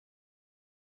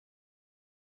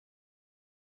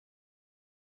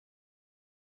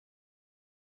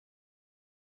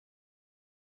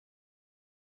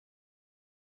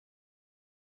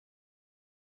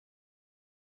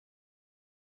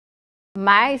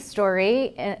my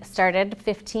story started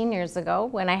 15 years ago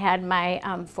when I had my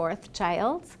fourth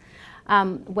child.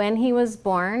 When he was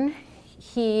born,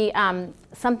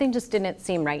 something just didn't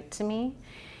seem right to me.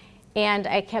 And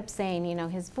I kept saying, you know,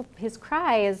 his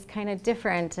cry is kind of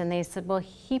different. And they said, well,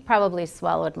 he probably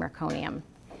swallowed meconium.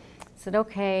 I said,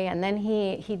 okay. And then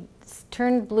he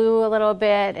turned blue a little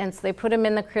bit. And so they put him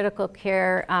in the critical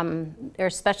care or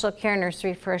special care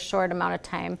nursery for a short amount of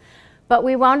time. But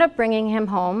we wound up bringing him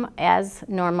home as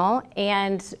normal.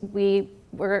 And we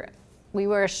were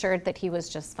assured that he was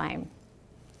just fine.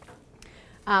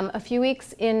 A few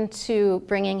weeks into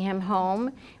bringing him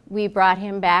home, we brought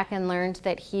him back and learned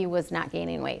that he was not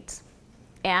gaining weight.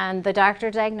 And the doctor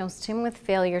diagnosed him with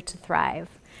failure to thrive,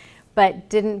 but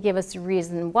didn't give us a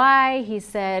reason why. He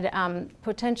said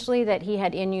potentially that he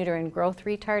had in-uterine growth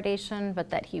retardation, but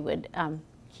that he would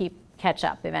catch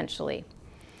up eventually.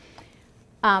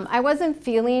 I wasn't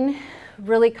feeling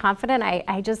really confident.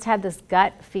 I just had this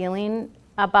gut feeling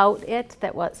about it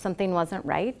that something wasn't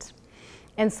right.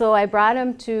 And so I brought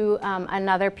him to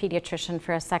another pediatrician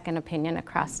for a second opinion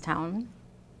across town.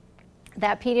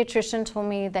 That pediatrician told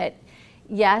me that,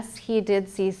 yes, he did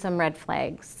see some red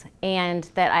flags and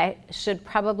that I should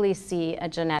probably see a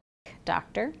genetic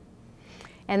doctor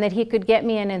and that he could get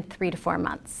me in 3 to 4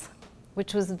 months,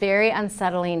 which was very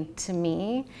unsettling to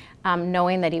me,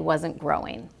 knowing that he wasn't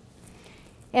growing.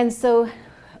 And so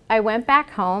I went back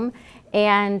home,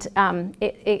 and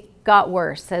it got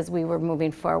worse as we were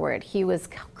moving forward. He was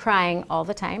crying all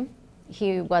the time.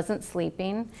 He wasn't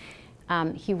sleeping.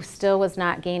 He still was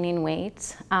not gaining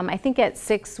weight. I think at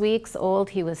 6 weeks old,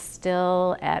 he was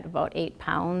still at about 8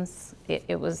 pounds.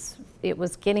 It was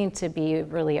getting to be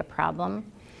really a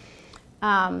problem.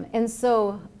 And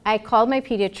so I called my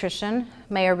pediatrician,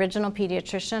 my original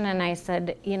pediatrician, and I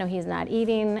said, you know, he's not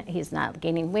eating, he's not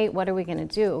gaining weight, what are we gonna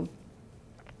do?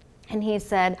 And he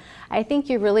said, I think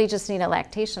you really just need a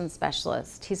lactation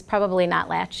specialist. He's probably not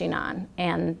latching on,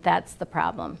 and that's the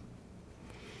problem.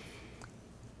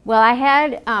 Well, I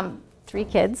had 3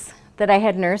 kids that I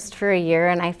had nursed for a year,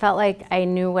 and I felt like I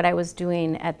knew what I was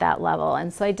doing at that level,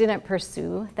 and so I didn't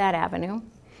pursue that avenue.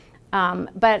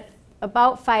 But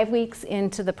about 5 weeks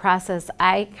into the process,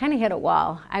 I kind of hit a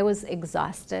wall. I was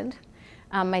exhausted.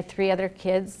 My 3 other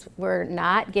kids were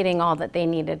not getting all that they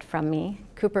needed from me.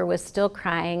 Cooper was still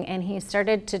crying, and he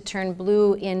started to turn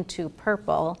blue into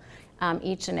purple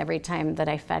each and every time that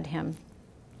I fed him.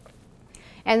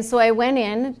 And so I went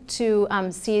in to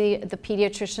see the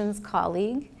pediatrician's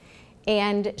colleague,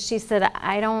 and she said,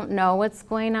 I don't know what's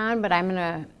going on, but I'm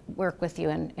gonna work with you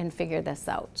and figure this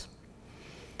out.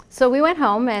 So we went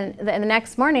home, and the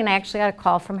next morning I actually got a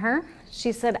call from her.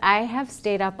 She said, I have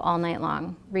stayed up all night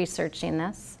long researching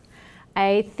this.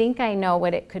 I think I know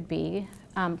what it could be.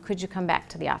 Could you come back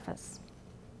to the office?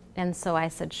 And so I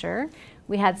said, sure.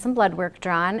 We had some blood work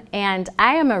drawn, and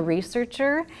I am a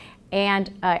researcher,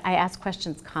 and I ask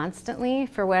questions constantly.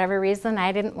 For whatever reason,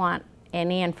 I didn't want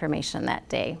any information that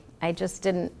day. I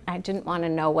didn't want to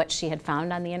know what she had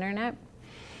found on the internet.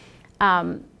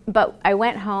 But I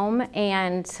went home,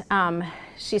 and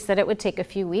she said it would take a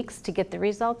few weeks to get the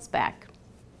results back.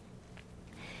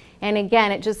 And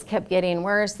again, it just kept getting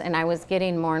worse, and I was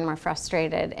getting more and more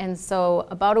frustrated. And so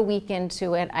about a week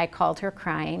into it, I called her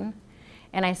crying,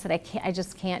 and I said, I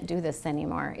just can't do this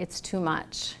anymore. It's too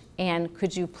much. And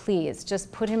could you please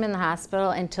just put him in the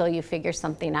hospital until you figure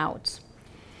something out?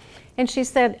 And she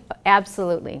said,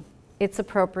 absolutely. It's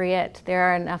appropriate. There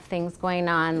are enough things going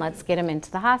on. Let's get him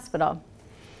into the hospital.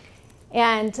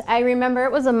 And I remember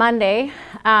it was a Monday,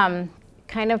 kind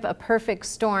of a perfect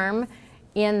storm,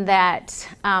 in that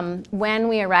when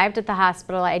we arrived at the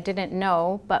hospital, I didn't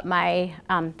know, but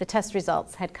the test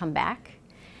results had come back.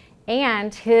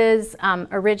 And his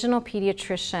original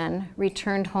pediatrician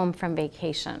returned home from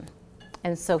vacation.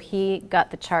 And so he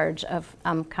got the charge of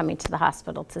coming to the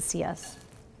hospital to see us.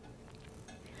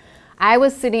 I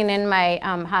was sitting in my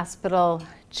hospital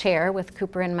chair with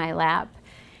Cooper in my lap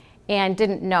and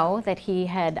didn't know that he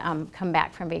had come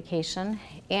back from vacation.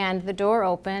 And the door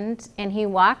opened, and he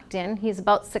walked in. He's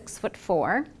about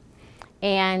 6'4",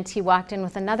 and he walked in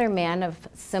with another man of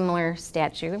similar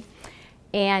stature,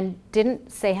 and didn't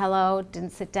say hello, didn't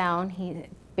sit down. He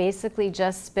basically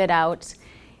just spit out,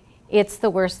 it's the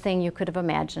worst thing you could have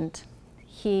imagined.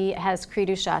 He has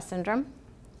Cri-du-Chat syndrome.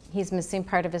 He's missing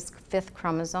part of his 5th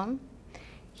chromosome.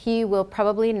 He will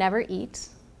probably never eat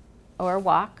or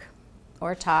walk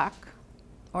or talk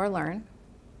or learn.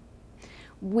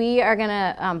 We are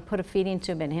gonna put a feeding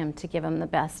tube in him to give him the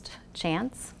best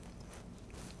chance.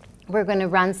 We're gonna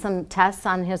run some tests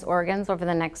on his organs over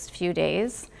the next few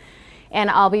days. and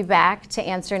I'll be back to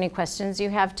answer any questions you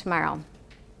have tomorrow.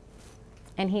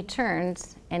 And he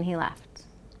turned and he left.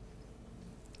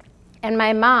 And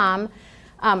my mom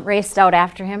raced out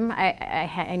after him.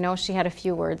 I know she had a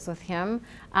few words with him.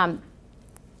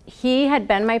 He had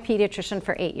been my pediatrician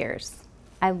for 8 years.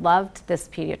 I loved this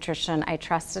pediatrician. I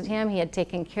trusted him. He had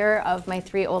taken care of my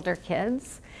 3 older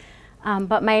kids.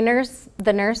 But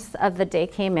the nurse of the day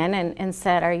came in and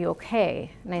said, "Are you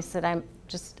okay?" And I said, I'm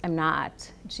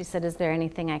not. And she said, "Is there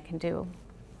anything I can do?"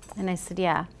 And I said,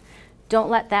 "Yeah. Don't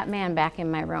let that man back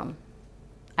in my room.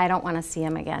 I don't want to see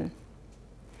him again."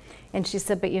 And she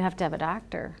said, "But you have to have a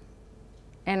doctor."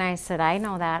 And I said, "I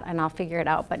know that, and I'll figure it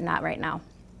out, but not right now."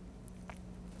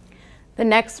 The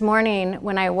next morning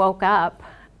when I woke up,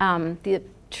 the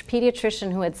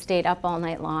pediatrician who had stayed up all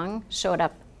night long showed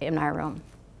up in our room.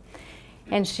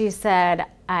 And she said,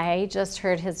 "I just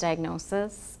heard his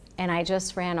diagnosis, and I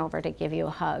just ran over to give you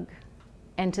a hug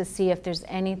and to see if there's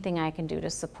anything I can do to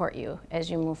support you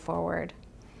as you move forward."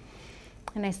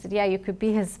 And I said, "Yeah, you could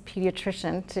be his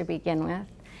pediatrician to begin with."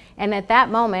 And at that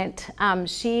moment,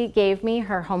 she gave me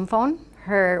her home phone,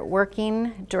 her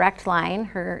working direct line,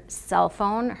 her cell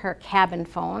phone, her cabin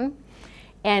phone.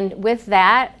 And with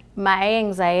that, my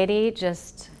anxiety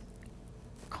just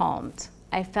calmed.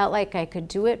 I felt like I could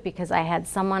do it because I had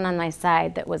someone on my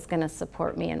side that was going to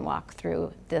support me and walk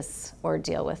through this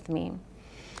ordeal with me.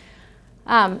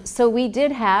 So we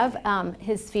did have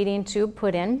his feeding tube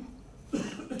put in,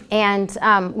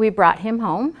 and we brought him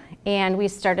home, and we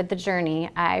started the journey.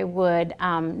 I would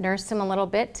nurse him a little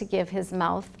bit to give his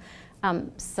mouth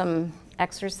some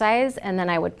exercise, and then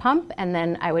I would pump, and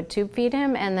then I would tube feed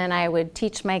him, and then I would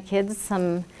teach my kids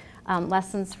some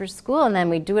lessons for school, and then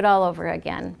we'd do it all over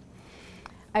again.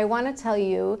 I want to tell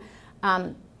you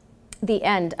the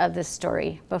end of this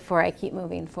story before I keep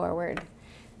moving forward.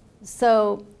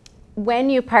 So when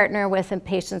you partner with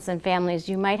patients and families,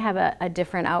 you might have a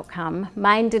different outcome.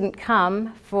 Mine didn't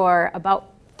come for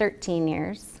about 13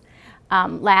 years.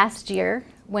 Last year,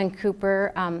 when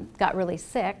Cooper got really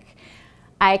sick,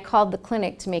 I called the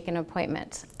clinic to make an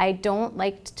appointment. I don't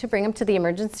like to bring him to the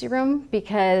emergency room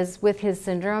because with his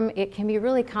syndrome, it can be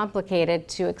really complicated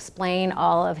to explain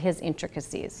all of his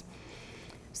intricacies.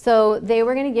 So they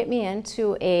were going to get me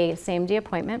into a same-day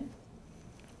appointment,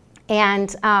 and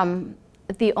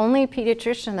the only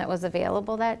pediatrician that was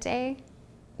available that day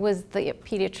was the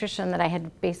pediatrician that I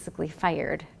had basically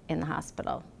fired in the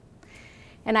hospital.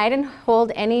 And I didn't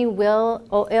hold any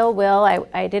ill will.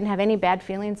 I didn't have any bad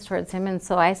feelings towards him. And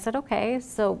so I said, okay.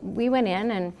 So we went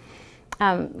in,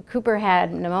 and Cooper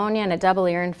had pneumonia and a double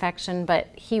ear infection. But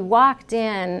he walked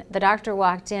in, the doctor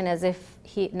walked in as if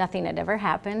nothing had ever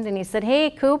happened. And he said,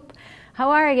 "Hey, Coop, how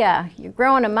are you? You're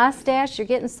growing a mustache. You're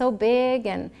getting so big."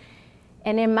 And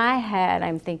in my head,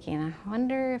 I'm thinking, I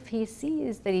wonder if he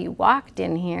sees that he walked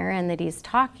in here and that he's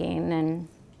talking. And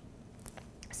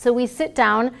so we sit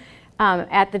down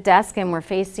at the desk, and we're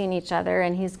facing each other,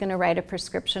 and he's going to write a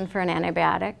prescription for an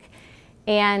antibiotic.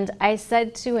 And I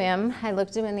said to him, I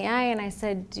looked him in the eye, and I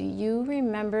said, "Do you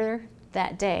remember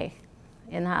that day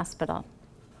in the hospital?"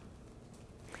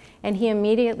 And he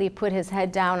immediately put his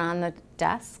head down on the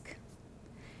desk.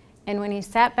 And when he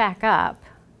sat back up,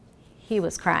 he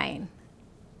was crying.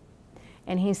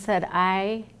 And he said,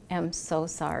 "I am so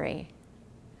sorry.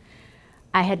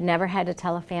 I had never had to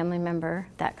tell a family member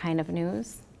that kind of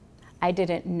news. I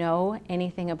didn't know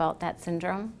anything about that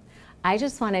syndrome. I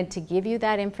just wanted to give you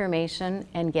that information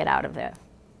and get out of it.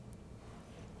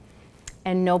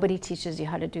 And nobody teaches you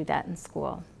how to do that in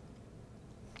school."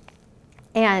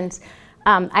 And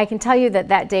I can tell you that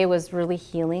that day was really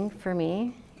healing for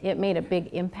me. It made a big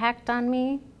impact on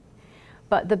me.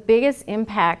 But the biggest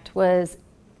impact was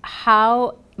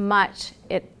how much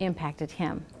it impacted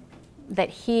him. That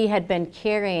he had been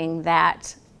carrying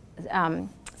that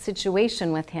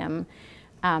situation with him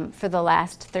for the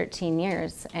last 13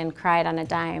 years and cried on a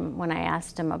dime when I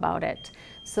asked him about it.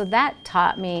 So that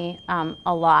taught me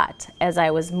a lot as I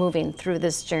was moving through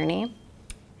this journey.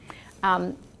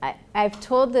 I've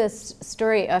told this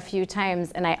story a few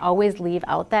times, and I always leave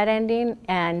out that ending,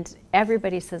 and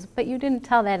everybody says, "But you didn't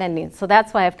tell that ending." So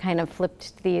that's why I've kind of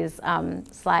flipped these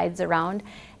slides around.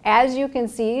 As you can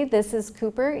see, this is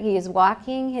Cooper. He is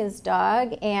walking his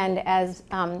dog, and as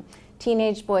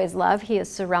teenage boys love, he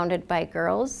is surrounded by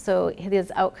girls, so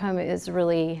his outcome is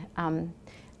really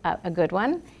a good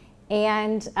one.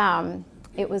 And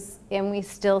we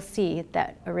still see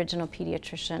that original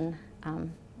pediatrician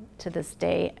to this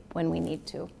day when we need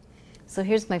to. So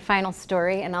here's my final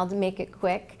story, and I'll make it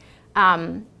quick.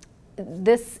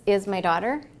 This is my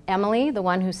daughter, Emily, the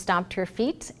one who stomped her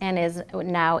feet and is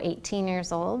now 18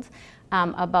 years old.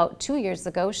 About 2 years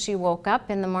ago, she woke up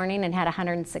in the morning and had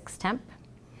 106 temp.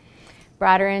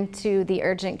 Brought her into the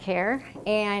urgent care,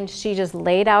 and she just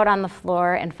laid out on the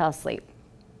floor and fell asleep.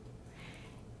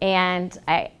 And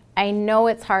I know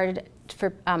it's hard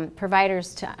for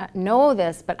providers to know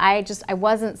this, but I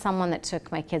wasn't someone that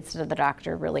took my kids to the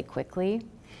doctor really quickly.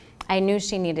 I knew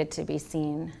she needed to be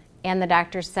seen. And the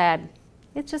doctor said,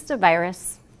 it's just a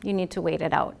virus. You need to wait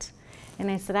it out. And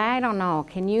I said, I don't know.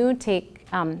 Can you take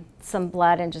some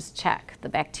blood and just check the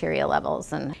bacteria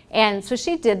levels? And so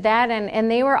she did that,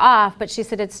 and they were off, but she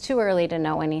said, it's too early to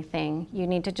know anything. You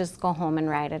need to just go home and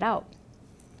ride it out.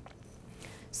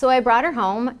 So I brought her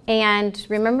home, and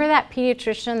remember that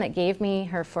pediatrician that gave me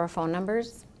her 4 phone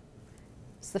numbers?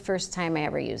 It's the first time I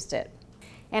ever used it.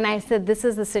 And I said, this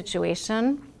is the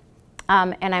situation,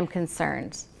 and I'm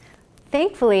concerned.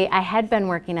 Thankfully, I had been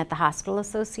working at the hospital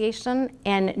association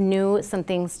and knew some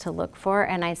things to look for,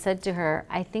 and I said to her,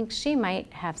 I think she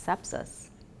might have sepsis.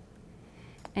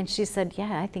 And she said,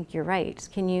 yeah, I think you're right.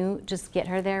 Can you just get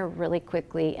her there really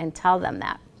quickly and tell them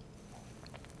that?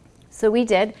 So we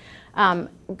did.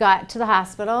 Got to the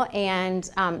hospital, and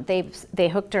they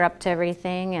hooked her up to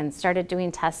everything and started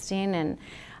doing testing.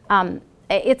 And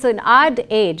it's an odd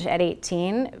age at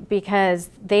 18 because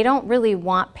they don't really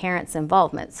want parents'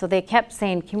 involvement. So they kept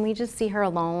saying, can we just see her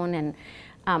alone?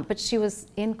 And but she was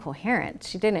incoherent.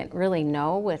 She didn't really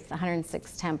know with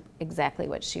 106 temp exactly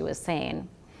what she was saying.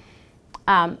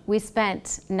 We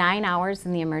spent 9 hours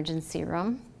in the emergency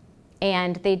room,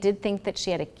 and they did think that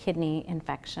she had a kidney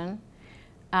infection.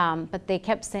 But they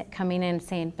kept coming in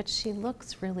saying, but she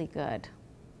looks really good.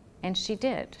 And she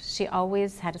did. She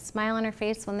always had a smile on her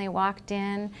face when they walked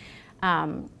in.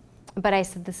 But I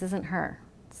said, this isn't her.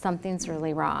 Something's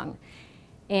really wrong.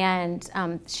 And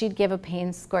she'd give a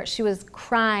pain score. She was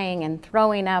crying and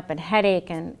throwing up and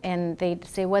headache. And they'd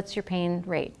say, what's your pain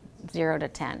rate? 0 to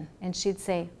 10. And she'd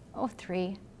say, oh,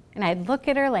 3. And I'd look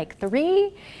at her like,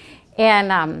 3?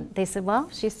 And they said, well,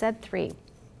 she said 3.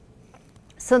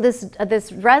 So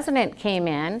this resident came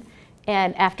in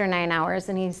and after 9 hours,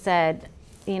 and he said,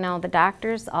 you know, the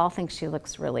doctors all think she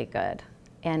looks really good,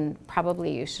 and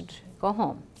probably you should go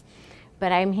home.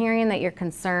 But I'm hearing that you're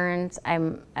concerned.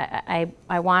 I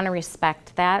want to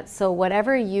respect that. So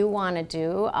whatever you want to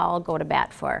do, I'll go to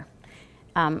bat for.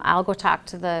 I'll go talk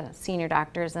to the senior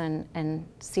doctors and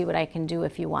see what I can do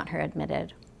if you want her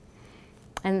admitted.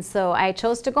 And so I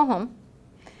chose to go home.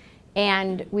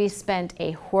 And we spent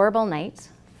a horrible night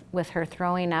with her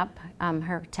throwing up.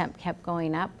 Her temp kept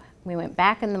going up. We went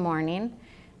back in the morning.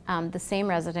 The same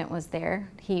resident was there.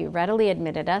 He readily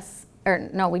admitted us, or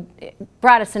no,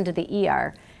 brought us into the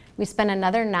ER. We spent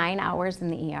another 9 hours in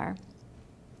the ER.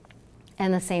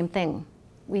 And the same thing.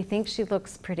 We think she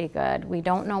looks pretty good. We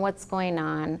don't know what's going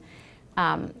on.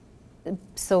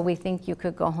 So we think you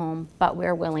could go home, but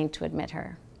we're willing to admit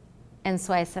her. And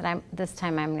so I said, this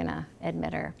time I'm gonna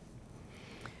admit her.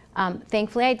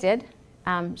 Thankfully I did.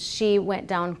 She went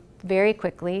down very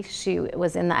quickly. She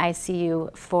was in the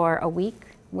ICU for a week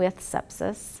with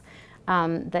sepsis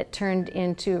that turned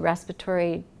into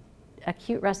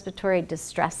acute respiratory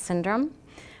distress syndrome,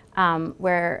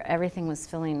 where everything was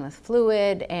filling with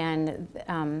fluid, and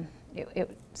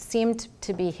it seemed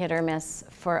to be hit or miss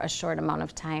for a short amount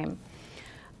of time.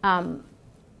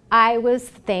 I was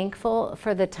thankful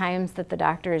for the times that the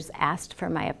doctors asked for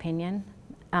my opinion,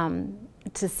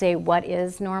 to say what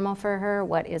is normal for her,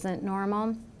 what isn't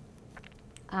normal.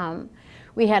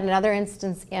 We had another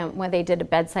instance where they did a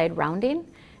bedside rounding.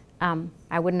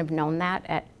 I wouldn't have known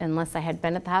that unless I had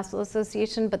been at the hospital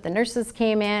association, but the nurses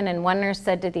came in, and one nurse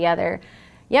said to the other,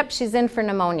 yep, she's in for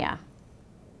pneumonia.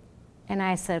 And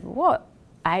I said, what?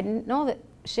 I didn't know that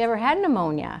she ever had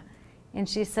pneumonia. And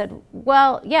she said,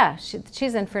 well, yeah,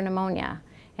 she's in for pneumonia.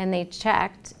 And they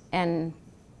checked, and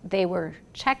they were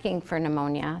checking for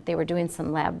pneumonia. They were doing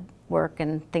some lab work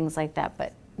and things like that,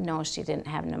 but no, she didn't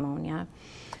have pneumonia.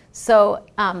 So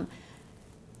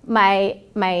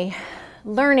my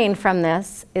learning from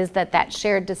this is that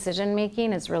shared decision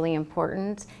making is really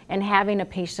important, and having a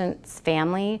patient's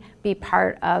family be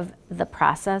part of the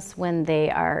process when they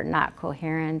are not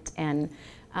coherent and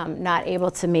not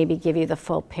able to maybe give you the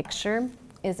full picture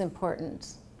is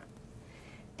important.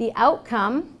 The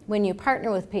outcome when you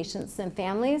partner with patients and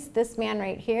families, this man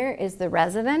right here is the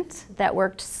resident that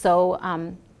worked so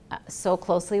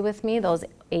closely with me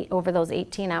over those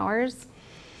 18 hours.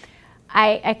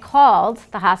 I called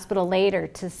the hospital later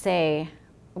to say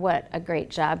what a great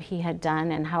job he had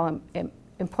done and how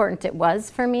important it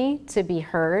was for me to be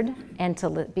heard and to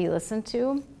be listened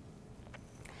to.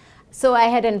 So I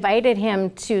had invited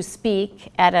him to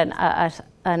speak at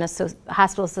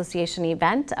hospital association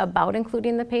event about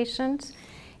including the patient.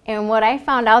 And what I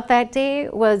found out that day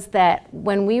was that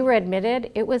when we were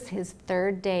admitted, it was his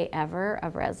 3rd day ever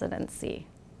of residency.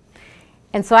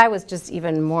 And so I was just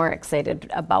even more excited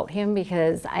about him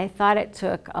because I thought it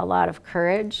took a lot of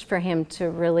courage for him to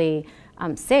really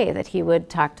say that he would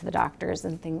talk to the doctors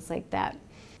and things like that.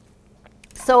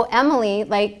 So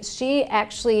Emily, she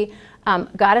actually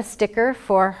got a sticker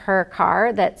for her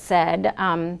car that said,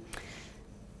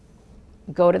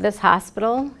 go to this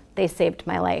hospital, they saved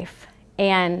my life.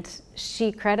 And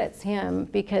she credits him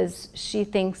because she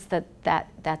thinks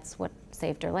that's what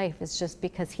saved her life. It's just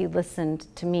because he listened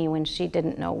to me when she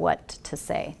didn't know what to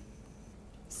say.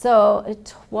 So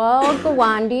Twal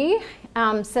Gawande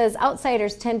says,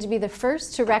 outsiders tend to be the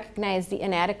first to recognize the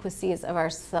inadequacies of our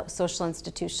social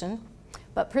institution,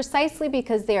 but precisely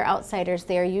because they are outsiders,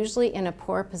 they are usually in a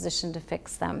poor position to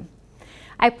fix them.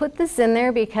 I put this in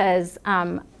there because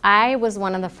I was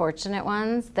one of the fortunate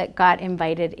ones that got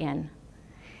invited in.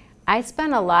 I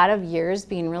spent a lot of years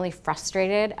being really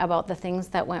frustrated about the things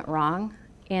that went wrong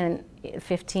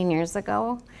 15 years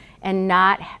ago and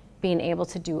not being able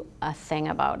to do a thing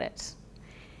about it.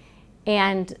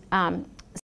 And so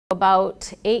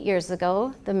about 8 years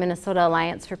ago, the Minnesota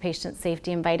Alliance for Patient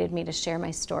Safety invited me to share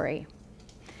my story.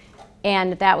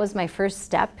 And that was my first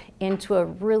step into a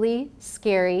really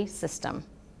scary system.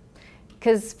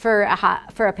 Because for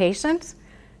a patient,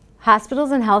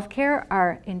 hospitals and healthcare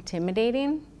are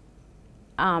intimidating,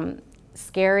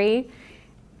 scary,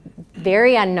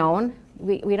 very unknown.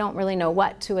 We don't really know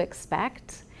what to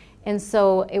expect. And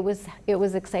so it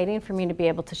was exciting for me to be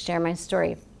able to share my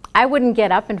story. I wouldn't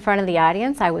get up in front of the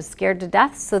audience. I was scared to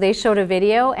death. So they showed a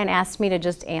video and asked me to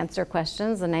just answer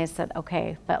questions. And I said,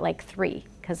 okay, but like 3,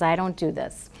 because I don't do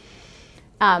this.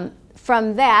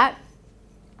 From that,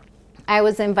 I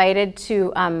was invited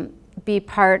to be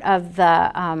part of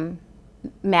the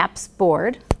MAPS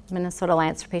board, Minnesota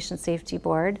Alliance for Patient Safety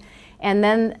Board. And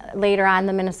then later on,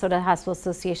 the Minnesota Hospital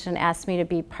Association asked me to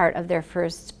be part of their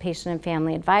first Patient and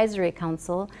Family Advisory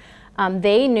Council.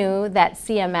 They knew that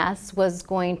CMS was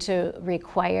going to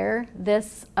require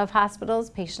this of hospitals,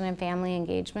 patient and family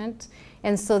engagement.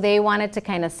 And so they wanted to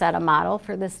kind of set a model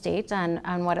for the state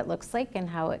on what it looks like and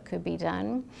how it could be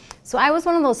done. So I was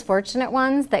one of those fortunate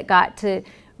ones that got to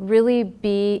really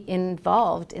be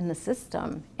involved in the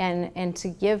system and to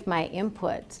give my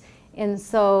input. And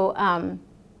so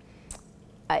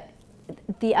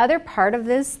the other part of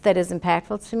this that is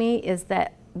impactful to me is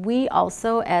that we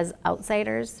also, as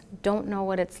outsiders, don't know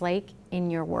what it's like in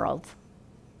your world.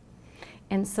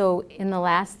 And so in the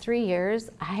last 3 years,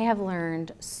 I have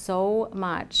learned so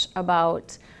much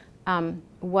about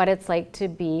what it's like to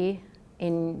be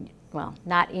in, well,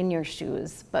 not in your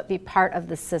shoes, but be part of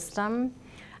the system.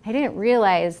 I didn't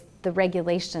realize the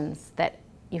regulations that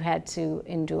you had to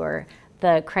endure,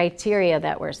 the criteria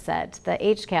that were set, the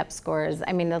HCAP scores.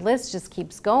 I mean, the list just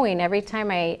keeps going. Every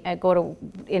time I go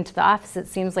into the office, it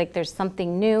seems like there's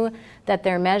something new that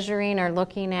they're measuring or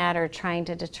looking at or trying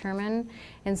to determine.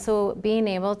 And so being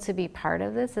able to be part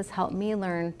of this has helped me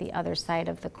learn the other side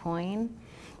of the coin,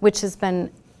 which has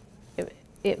been,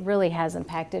 it really has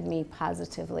impacted me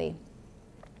positively.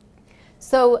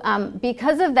 So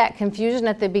because of that confusion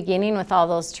at the beginning with all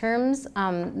those terms,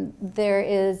 there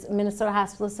is Minnesota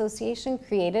Hospital Association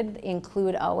created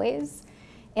Include Always.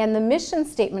 And the mission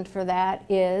statement for that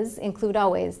is Include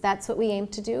Always. That's what we aim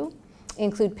to do.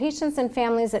 Include patients and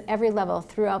families at every level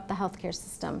throughout the healthcare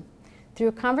system.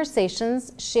 Through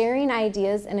conversations, sharing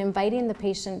ideas, and inviting the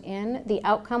patient in, the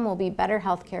outcome will be better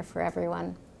healthcare for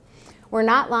everyone. We're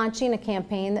not launching a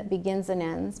campaign that begins and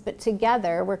ends, but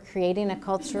together we're creating a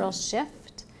cultural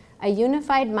shift, a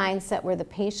unified mindset where the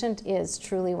patient is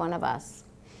truly one of us.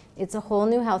 It's a whole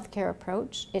new healthcare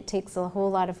approach. It takes a whole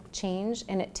lot of change,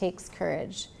 and it takes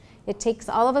courage. It takes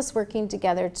all of us working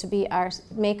together to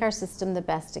make our system the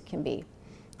best it can be.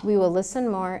 We will listen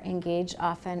more, engage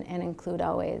often, and include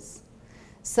always.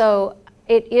 So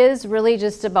it is really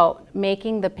just about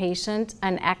making the patient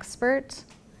an expert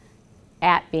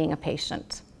at being a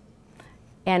patient.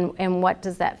 And what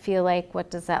does that feel like? What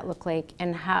does that look like?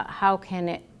 And how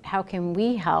can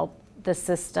we help the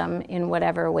system in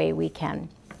whatever way we can?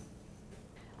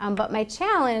 But my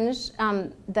challenge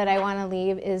that I want to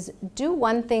leave is do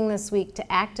one thing this week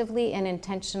to actively and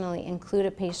intentionally include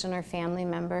a patient or family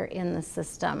member in the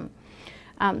system.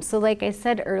 So like I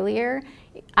said earlier,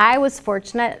 I was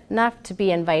fortunate enough to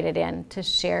be invited in to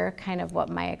share kind of what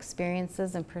my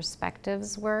experiences and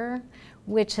perspectives were,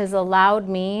 which has allowed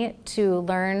me to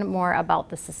learn more about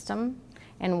the system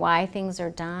and why things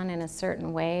are done in a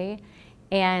certain way.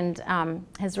 and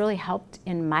has really helped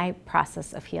in my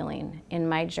process of healing, in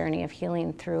my journey of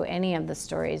healing through any of the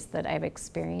stories that I've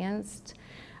experienced.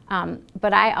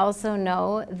 But I also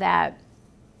know that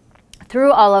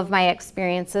through all of my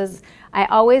experiences, I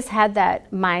always had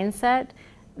that mindset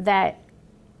that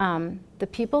the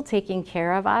people taking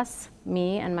care of us,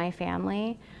 me and my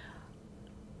family,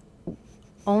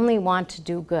 only want to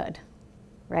do good,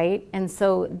 right? And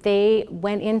so they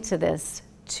went into this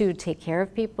to take care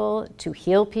of people, to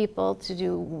heal people,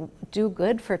 to do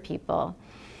good for people.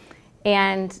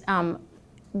 And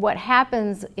what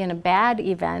happens in a bad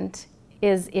event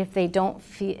is if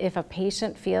a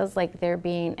patient feels like they're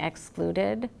being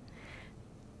excluded,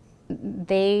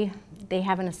 they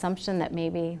have an assumption that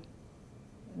maybe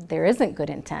there isn't good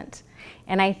intent.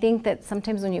 And I think that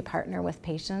sometimes when you partner with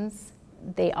patients,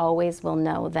 they always will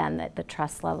know then that the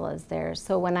trust level is there.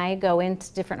 So when I go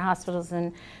into different hospitals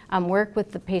and work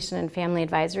with the patient and family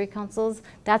advisory councils,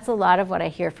 that's a lot of what I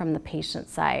hear from the patient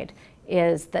side,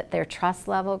 is that their trust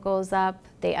level goes up,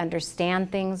 they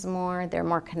understand things more, they're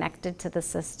more connected to the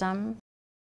system.